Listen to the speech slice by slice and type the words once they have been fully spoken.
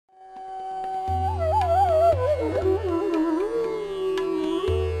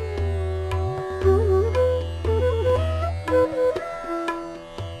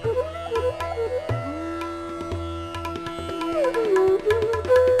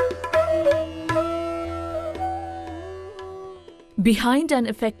Behind an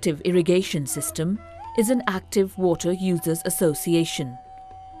effective irrigation system is an active water users association.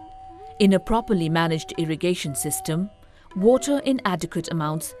 In a properly managed irrigation system, water in adequate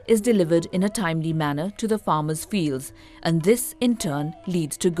amounts is delivered in a timely manner to the farmers' fields, and this in turn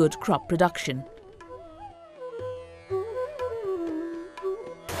leads to good crop production.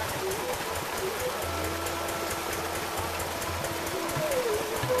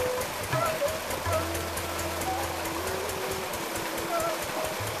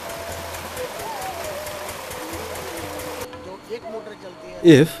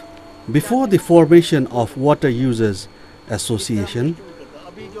 If, before the formation of Water Users Association,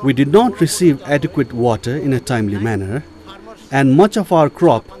 we did not receive adequate water in a timely manner, and much of our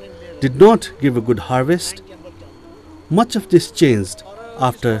crop did not give a good harvest, much of this changed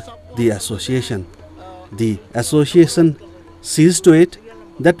after the association. The association sees to it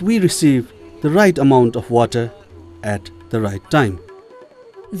that we receive the right amount of water at the right time.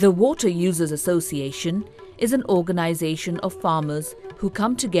 The Water Users Association is an organization of farmers who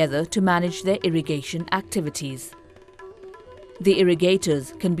come together to manage their irrigation activities. The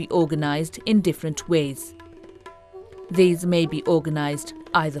irrigators can be organized in different ways. These may be organized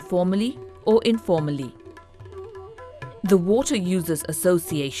either formally or informally. The Water Users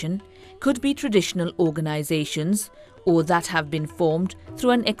Association could be traditional organizations or that have been formed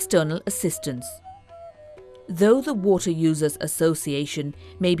through an external assistance. Though the Water Users Association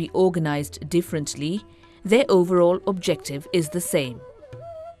may be organized differently, their overall objective is the same.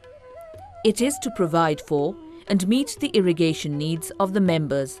 It is to provide for and meet the irrigation needs of the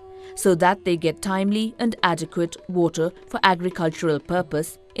members so that they get timely and adequate water for agricultural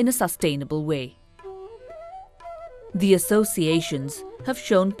purpose in a sustainable way. The associations have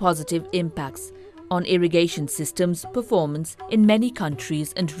shown positive impacts on irrigation systems' performance in many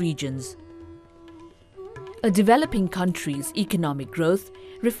countries and regions. A developing country's economic growth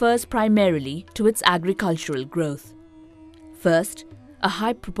refers primarily to its agricultural growth. First, a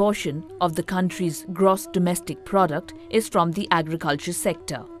high proportion of the country's gross domestic product is from the agriculture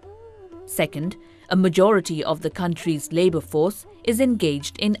sector. Second, a majority of the country's labor force is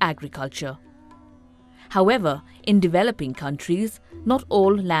engaged in agriculture. However, in developing countries, not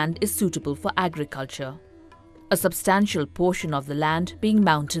all land is suitable for agriculture. A substantial portion of the land being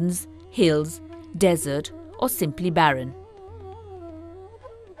mountains, hills, desert, or simply barren.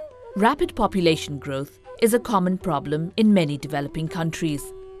 Rapid population growth is a common problem in many developing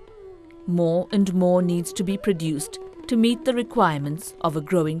countries. More and more needs to be produced to meet the requirements of a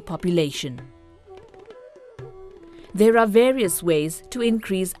growing population. There are various ways to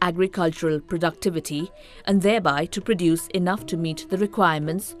increase agricultural productivity and thereby to produce enough to meet the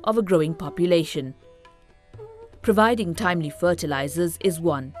requirements of a growing population. Providing timely fertilizers is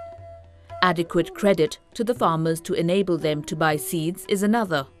one. Adequate credit to the farmers to enable them to buy seeds is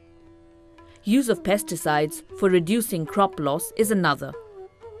another. Use of pesticides for reducing crop loss is another.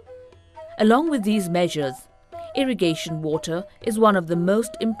 Along with these measures, irrigation water is one of the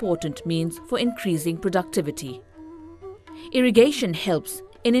most important means for increasing productivity. Irrigation helps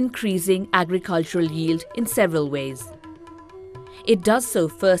in increasing agricultural yield in several ways. It does so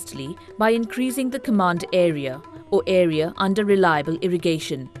firstly by increasing the command area or area under reliable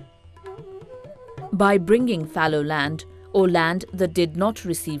irrigation. By bringing fallow land or land that did not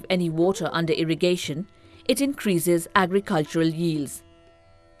receive any water under irrigation, it increases agricultural yields.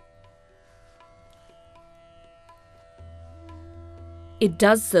 It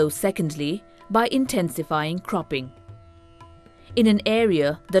does so secondly by intensifying cropping. In an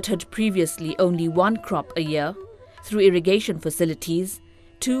area that had previously only one crop a year, through irrigation facilities,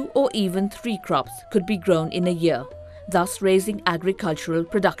 2 or even 3 crops could be grown in a year, thus raising agricultural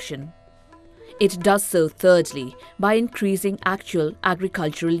production. It does so thirdly by increasing actual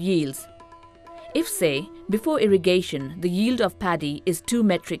agricultural yields. If, say, before irrigation the yield of paddy is 2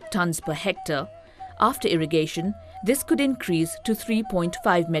 metric tons per hectare, after irrigation this could increase to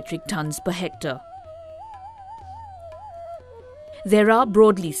 3.5 metric tons per hectare. There are,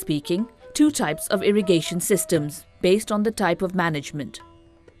 broadly speaking, 2 types of irrigation systems based on the type of management.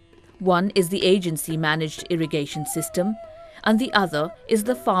 One is the agency-managed irrigation system, and the other is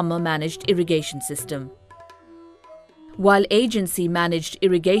the farmer-managed irrigation system. While agency-managed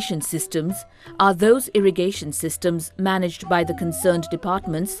irrigation systems are those irrigation systems managed by the concerned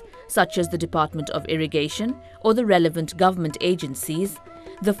departments, such as the Department of Irrigation or the relevant government agencies,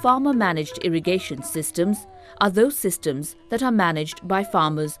 the farmer-managed irrigation systems are those systems that are managed by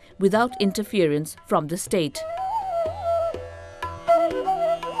farmers without interference from the state.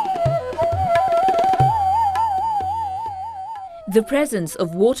 The presence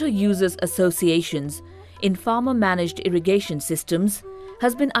of water users associations in farmer-managed irrigation systems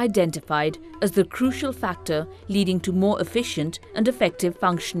has been identified as the crucial factor leading to more efficient and effective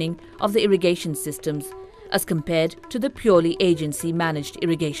functioning of the irrigation systems as compared to the purely agency-managed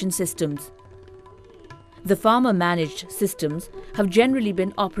irrigation systems. The farmer-managed systems have generally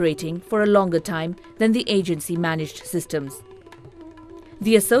been operating for a longer time than the agency-managed systems.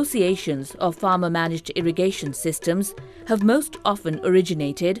 The associations of farmer-managed irrigation systems have most often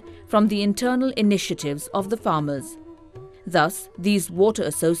originated from the internal initiatives of the farmers. Thus, these water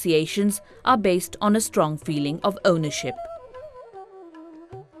associations are based on a strong feeling of ownership.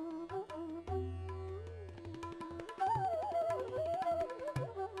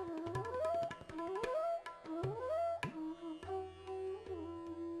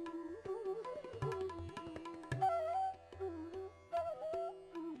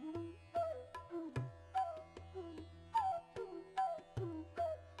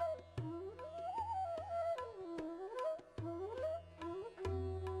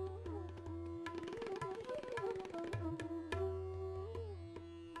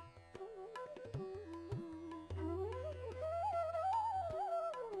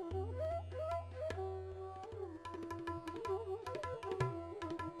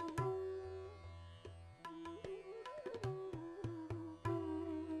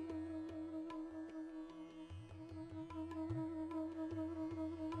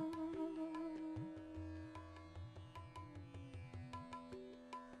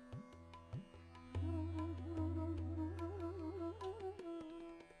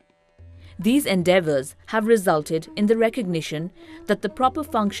 These endeavours have resulted in the recognition that the proper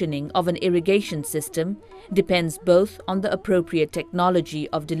functioning of an irrigation system depends both on the appropriate technology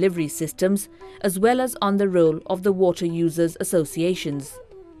of delivery systems as well as on the role of the water users associations.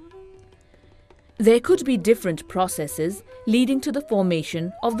 There could be different processes leading to the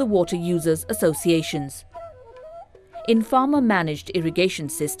formation of the water users associations. In farmer-managed irrigation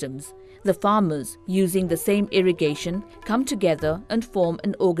systems, the farmers using the same irrigation come together and form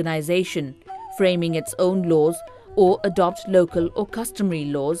an organization, framing its own laws or adopt local or customary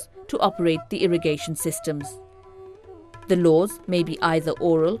laws to operate the irrigation systems. The laws may be either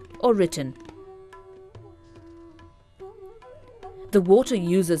oral or written. The Water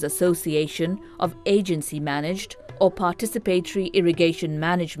Users Association of agency-managed or participatory irrigation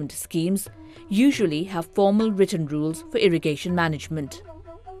management schemes usually have formal written rules for irrigation management.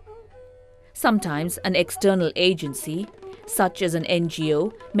 Sometimes an external agency, such as an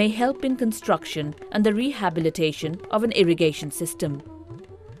NGO, may help in construction and the rehabilitation of an irrigation system.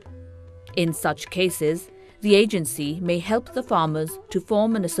 In such cases, the agency may help the farmers to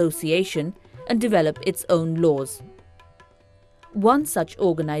form an association and develop its own laws. One such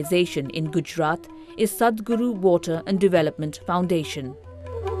organization in Gujarat is Sadhguru Water and Development Foundation.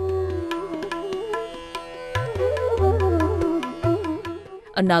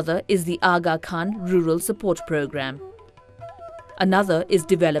 Another is the Aga Khan Rural Support Program. Another is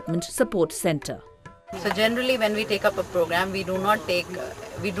Development Support Center. So generally when we take up a program, we do not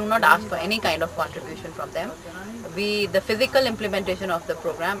ask for any kind of contribution from them. The physical implementation of the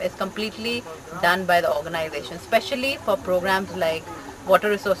program is completely done by the organization, especially for programs like water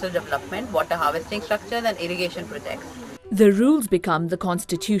resources development, water harvesting structures and irrigation projects. The rules become the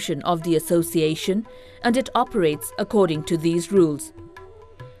constitution of the association and it operates according to these rules.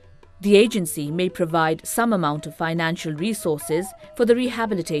 The agency may provide some amount of financial resources for the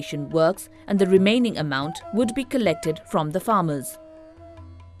rehabilitation works and the remaining amount would be collected from the farmers.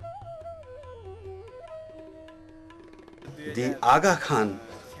 The Aga Khan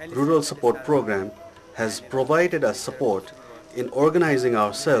Rural Support Program has provided us support in organizing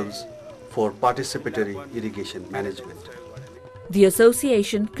ourselves for participatory irrigation management. The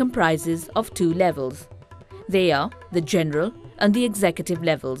association comprises of two levels. They are the general and the executive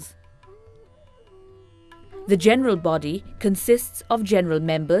levels. The general body consists of general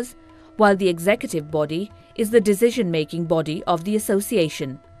members, while the executive body is the decision-making body of the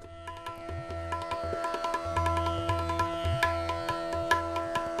association.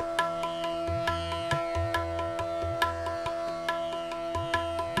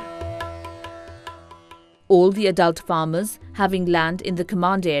 All the adult farmers having land in the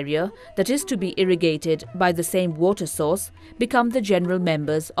command area that is to be irrigated by the same water source become the general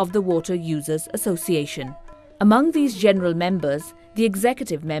members of the Water Users Association. Among these general members, the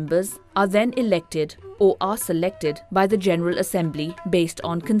executive members are then elected or are selected by the General Assembly based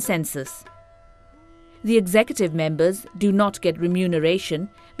on consensus. The executive members do not get remuneration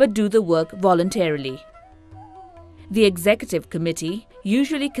but do the work voluntarily. The executive committee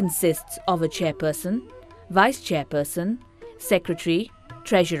usually consists of a chairperson, vice chairperson, secretary,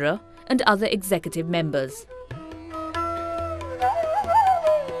 treasurer and other executive members.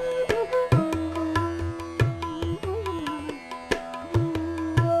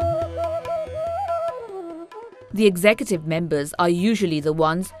 The executive members are usually the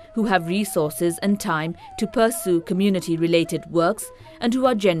ones who have resources and time to pursue community-related works and who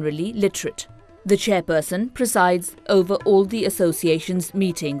are generally literate. The chairperson presides over all the association's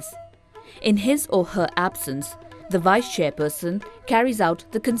meetings. In his or her absence, the vice chairperson carries out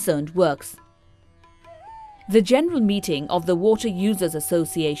the concerned works. The general meeting of the Water Users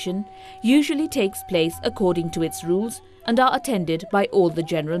Association usually takes place according to its rules and are attended by all the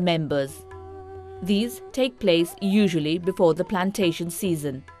general members. These take place usually before the plantation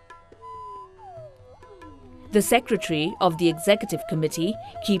season. The secretary of the executive committee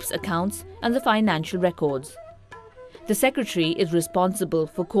keeps accounts and the financial records. The secretary is responsible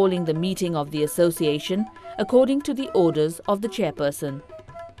for calling the meeting of the association according to the orders of the chairperson.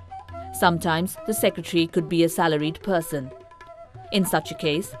 Sometimes the secretary could be a salaried person. In such a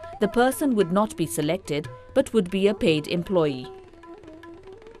case, the person would not be selected but would be a paid employee.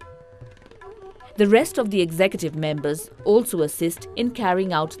 The rest of the executive members also assist in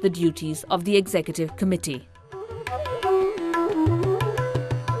carrying out the duties of the executive committee.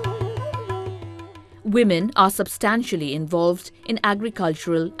 Women are substantially involved in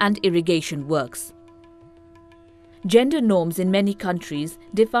agricultural and irrigation works. Gender norms in many countries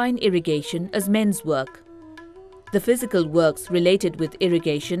define irrigation as men's work. The physical works related with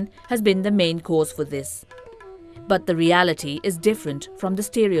irrigation has been the main cause for this. But the reality is different from the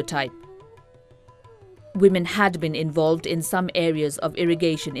stereotype. Women had been involved in some areas of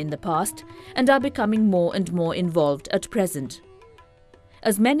irrigation in the past and are becoming more and more involved at present.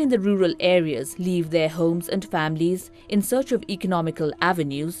 As men in the rural areas leave their homes and families in search of economical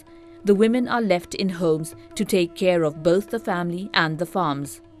avenues, the women are left in homes to take care of both the family and the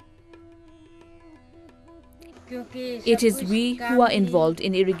farms. It is we who are involved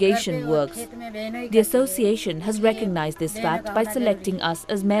in irrigation works. The association has recognized this fact by selecting us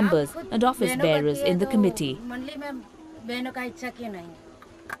as members and office bearers in the committee.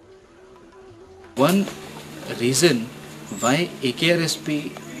 One reason why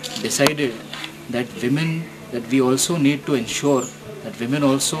AKRSP decided that we also need to ensure that women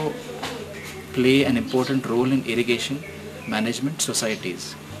also play an important role in irrigation management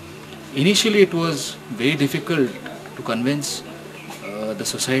societies. Initially it was very difficult to convince the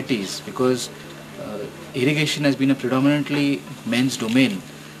societies because irrigation has been a predominantly men's domain.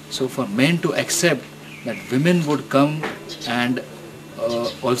 So for men to accept that women would come and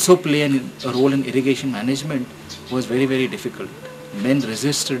also play a role in irrigation management was very, very difficult. Men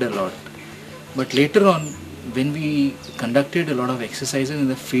resisted a lot. But later on, when we conducted a lot of exercises in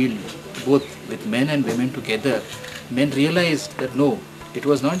the field, both with men and women together, men realized that no, it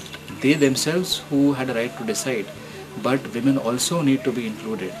was not they themselves who had a right to decide, but women also need to be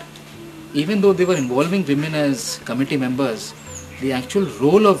included. Even though they were involving women as committee members, the actual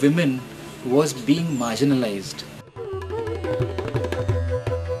role of women was being marginalized.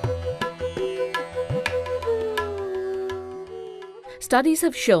 Studies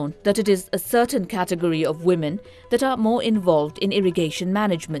have shown that it is a certain category of women that are more involved in irrigation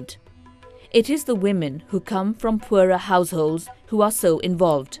management. It is the women who come from poorer households who are so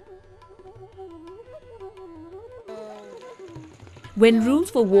involved. When rules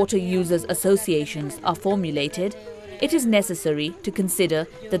for water users associations are formulated, it is necessary to consider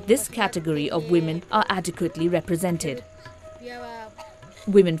that this category of women are adequately represented.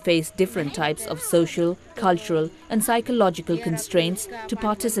 Women face different types of social, cultural and psychological constraints to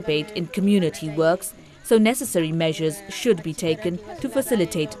participate in community works, so necessary measures should be taken to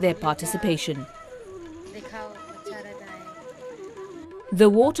facilitate their participation. The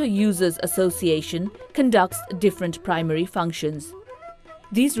Water Users Association conducts different primary functions.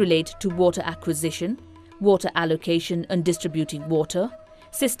 These relate to water acquisition, water allocation and distributing water,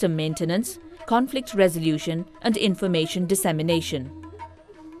 system maintenance, conflict resolution and information dissemination.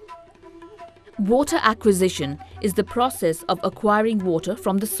 Water acquisition is the process of acquiring water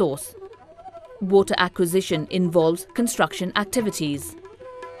from the source. Water acquisition involves construction activities.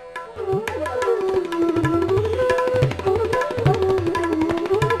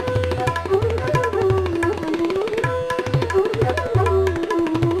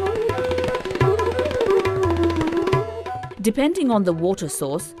 Depending on the water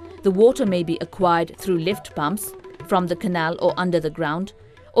source, the water may be acquired through lift pumps from the canal or under the ground,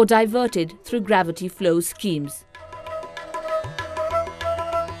 or diverted through gravity flow schemes.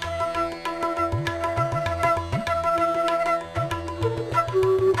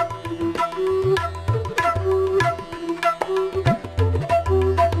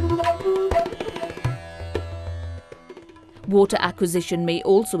 Water acquisition may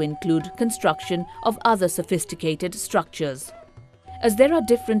also include construction of other sophisticated structures. As there are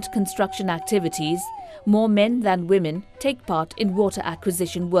different construction activities, more men than women take part in water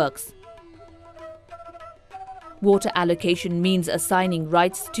acquisition works. Water allocation means assigning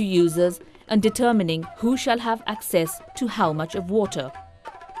rights to users and determining who shall have access to how much of water.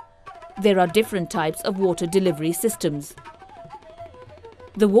 There are different types of water delivery systems.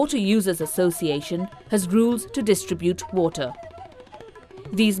 The Water Users Association has rules to distribute water.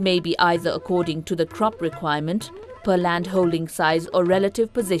 These may be either according to the crop requirement, per land holding size or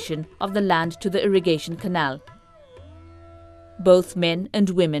relative position of the land to the irrigation canal. Both men and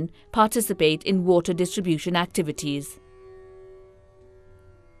women participate in water distribution activities.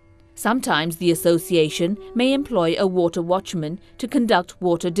 Sometimes the association may employ a water watchman to conduct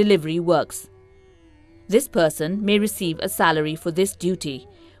water delivery works. This person may receive a salary for this duty,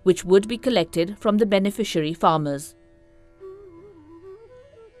 which would be collected from the beneficiary farmers.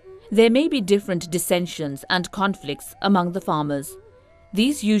 There may be different dissensions and conflicts among the farmers.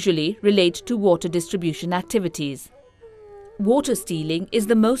 These usually relate to water distribution activities. Water stealing is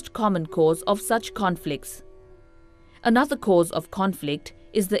the most common cause of such conflicts. Another cause of conflict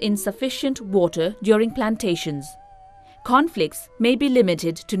is the insufficient water during plantations. Conflicts may be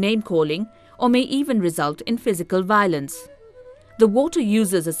limited to name-calling or may even result in physical violence. The Water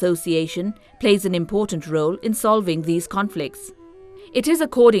Users Association plays an important role in solving these conflicts. It is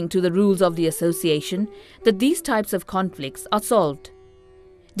according to the rules of the association that these types of conflicts are solved.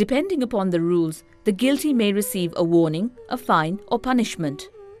 Depending upon the rules, the guilty may receive a warning, a fine, or punishment.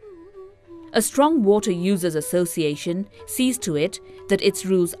 A strong Water Users Association sees to it that its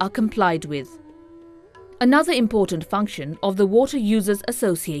rules are complied with. Another important function of the Water Users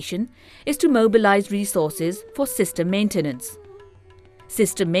Association is to mobilize resources for system maintenance.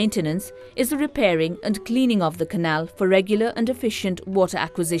 System maintenance is the repairing and cleaning of the canal for regular and efficient water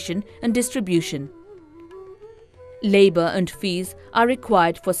acquisition and distribution. Labour and fees are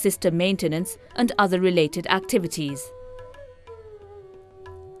required for system maintenance and other related activities.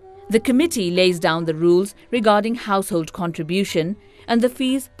 The committee lays down the rules regarding household contribution and the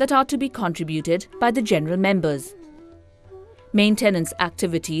fees that are to be contributed by the general members. Maintenance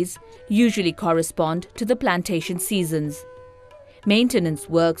activities usually correspond to the plantation seasons. Maintenance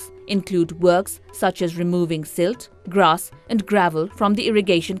works include works such as removing silt, grass and gravel from the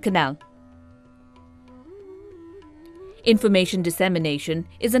irrigation canal. Information dissemination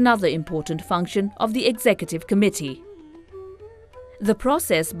is another important function of the Executive Committee. The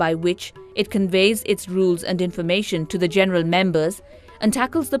process by which it conveys its rules and information to the general members and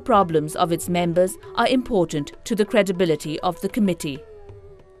tackles the problems of its members are important to the credibility of the committee.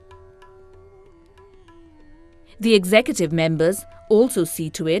 The executive members also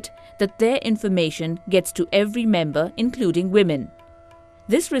see to it that their information gets to every member, including women.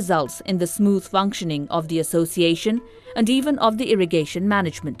 This results in the smooth functioning of the association and even of the irrigation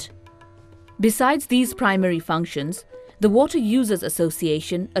management. Besides these primary functions, the Water Users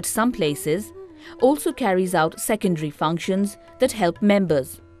Association at some places also carries out secondary functions that help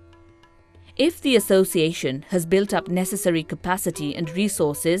members. If the association has built up necessary capacity and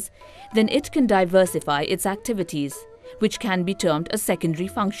resources, then it can diversify its activities, which can be termed as secondary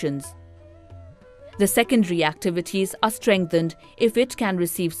functions. The secondary activities are strengthened if it can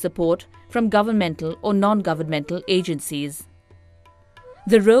receive support from governmental or non-governmental agencies.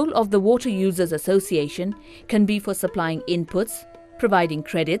 The role of the Water Users Association can be for supplying inputs, providing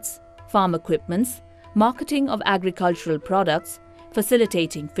credits, farm equipments, marketing of agricultural products,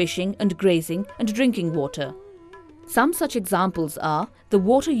 facilitating fishing and grazing and drinking water. Some such examples are the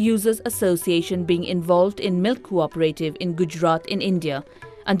Water Users Association being involved in milk cooperative in Gujarat in India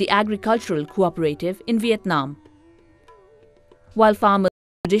and the agricultural cooperative in Vietnam. While farmers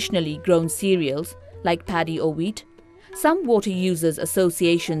have traditionally grown cereals like paddy or wheat, some water users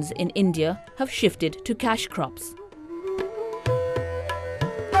associations in India have shifted to cash crops.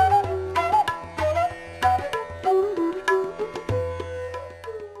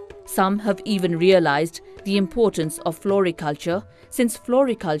 Some have even realized the importance of floriculture, since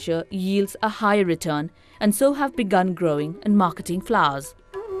floriculture yields a higher return, and so have begun growing and marketing flowers.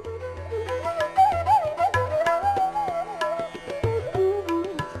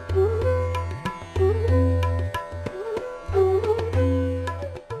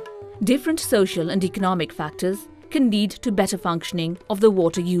 Different social and economic factors can lead to better functioning of the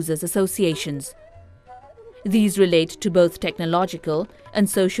water users associations. These relate to both technological and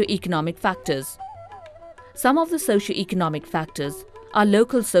socio-economic factors. Some of the socio-economic factors are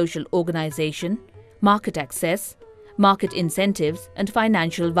local social organization, market access, market incentives, and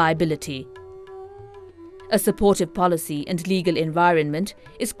financial viability. A supportive policy and legal environment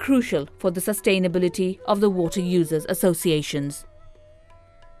is crucial for the sustainability of the water users' associations.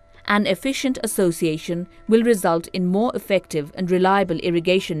 An efficient association will result in more effective and reliable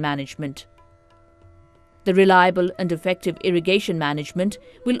irrigation management. The reliable and effective irrigation management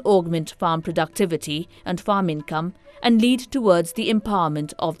will augment farm productivity and farm income and lead towards the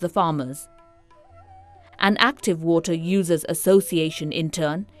empowerment of the farmers. An active water users association, in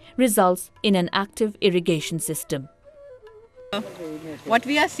turn, results in an active irrigation system. What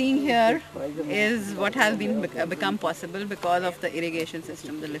we are seeing here is what has become possible because of the irrigation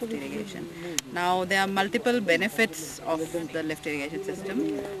system, the lift irrigation. Now there are multiple benefits of the lift irrigation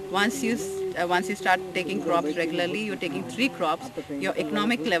system. Once you start taking crops regularly, you're taking 3 crops, your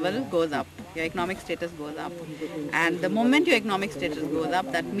economic level goes up, your economic status goes up. And the moment your economic status goes up,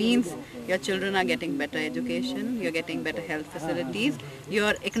 that means your children are getting better education, you're getting better health facilities,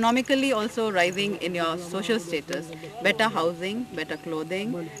 you're economically also rising in your social status, better housing, better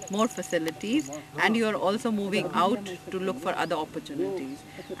clothing, more facilities, and you are also moving out to look for other opportunities.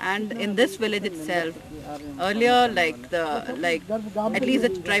 And in this village itself, earlier at least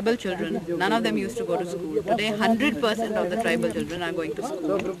the tribal children, none of them used to go to school. Today 100% of the tribal children are going to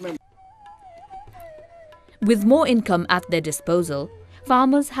school. With more income at their disposal,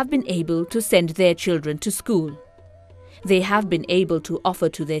 farmers have been able to send their children to school. They have been able to offer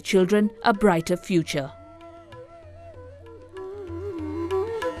to their children a brighter future.